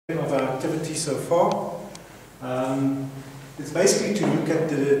Of our activity so far, it's basically to look at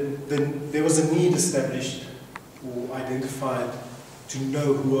there was a need established or identified to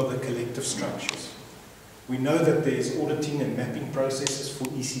know who are the collective structures. We know that there's auditing and mapping processes for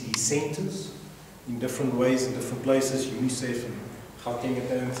ECD centres in different ways, in different places, UNICEF and Gauteng at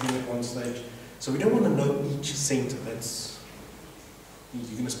their own thing at one stage. So we don't want to know each centre.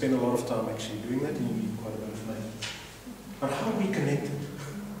 You're going to spend a lot of time actually doing that, and you need quite a bit of information. But how are we connected?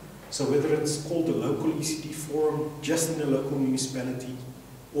 So whether it's called a local ECD forum, just in a local municipality,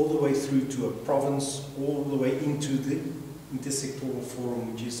 all the way through to a province, all the way into the intersectoral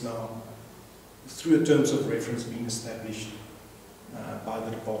forum, which is now, through a terms of reference, being established by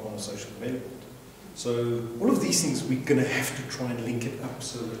the Department of Social Development. So all of these things, we're going to have to try and link it up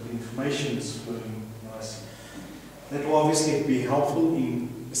so that the information is flowing nicely. That will obviously be helpful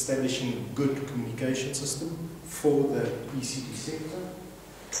in establishing a good communication system for the ECD sector.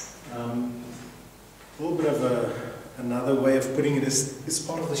 A little bit of another way of putting it is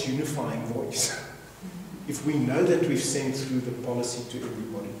part of this unifying voice. If we know that we've sent through the policy to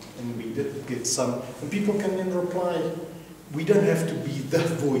everybody, and we did get some, and people can then reply, we don't have to be the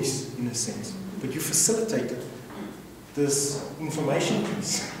voice in a sense, but you facilitated this information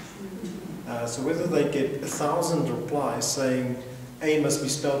piece. So whether they get 1,000 replies saying A must be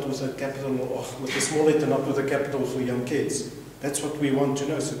spelled with a capital or with a small letter, not with a capital for young kids, that's what we want to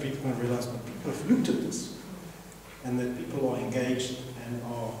know, so people can realize that people have looked at this and that people are engaged and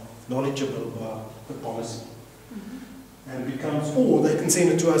are knowledgeable about the policy. And becomes, or they can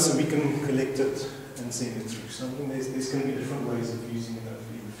send it to us and we can collect it and send it through. So I mean, there's going to be different ways of using it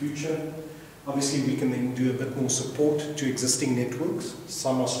in the future. Obviously, we can then do a bit more support to existing networks.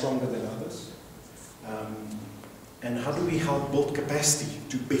 Some are stronger than others. And how do we help build capacity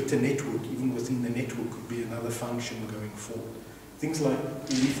to better network, even within the network could be another function going forward. Things like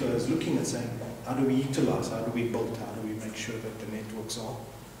UEFA is looking at saying, how do we utilize, how do we build, how do we make sure that the networks are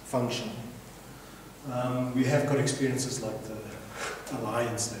functional. We have got experiences like the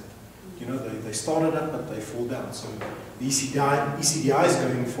Alliance that, you know, they started up but they fall down. So the ECDI is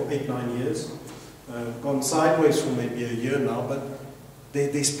going for 8-9 years, gone sideways for maybe a year now, but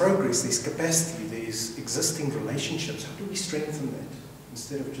there's progress, there's capacity, there's existing relationships. How do we strengthen that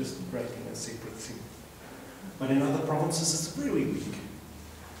instead of just creating a separate thing? But in other provinces, it's very weak.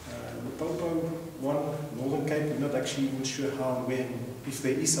 The Popo, Northern Cape, we're not actually even sure how and when, if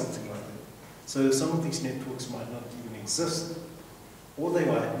there is something like that. So some of these networks might not even exist, or they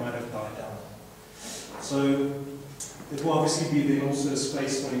might have died down. So it will obviously be then also a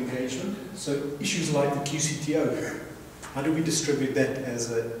space for engagement. So issues like the QCTO, how do we distribute that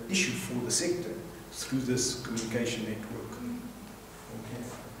as an issue for the sector through this communication network?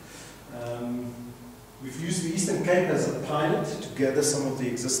 Okay. We've used the Eastern Cape as a pilot to gather some of the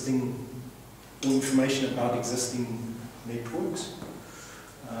existing information about existing networks.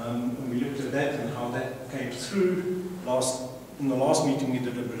 And we looked at that and how that came through. In the last meeting we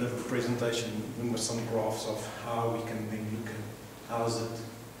did a bit of a presentation, even with some graphs of how we can then look at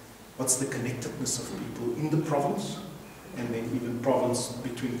what's the connectedness of people in the province, and then even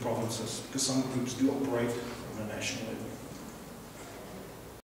between provinces, because some groups do operate on a national level.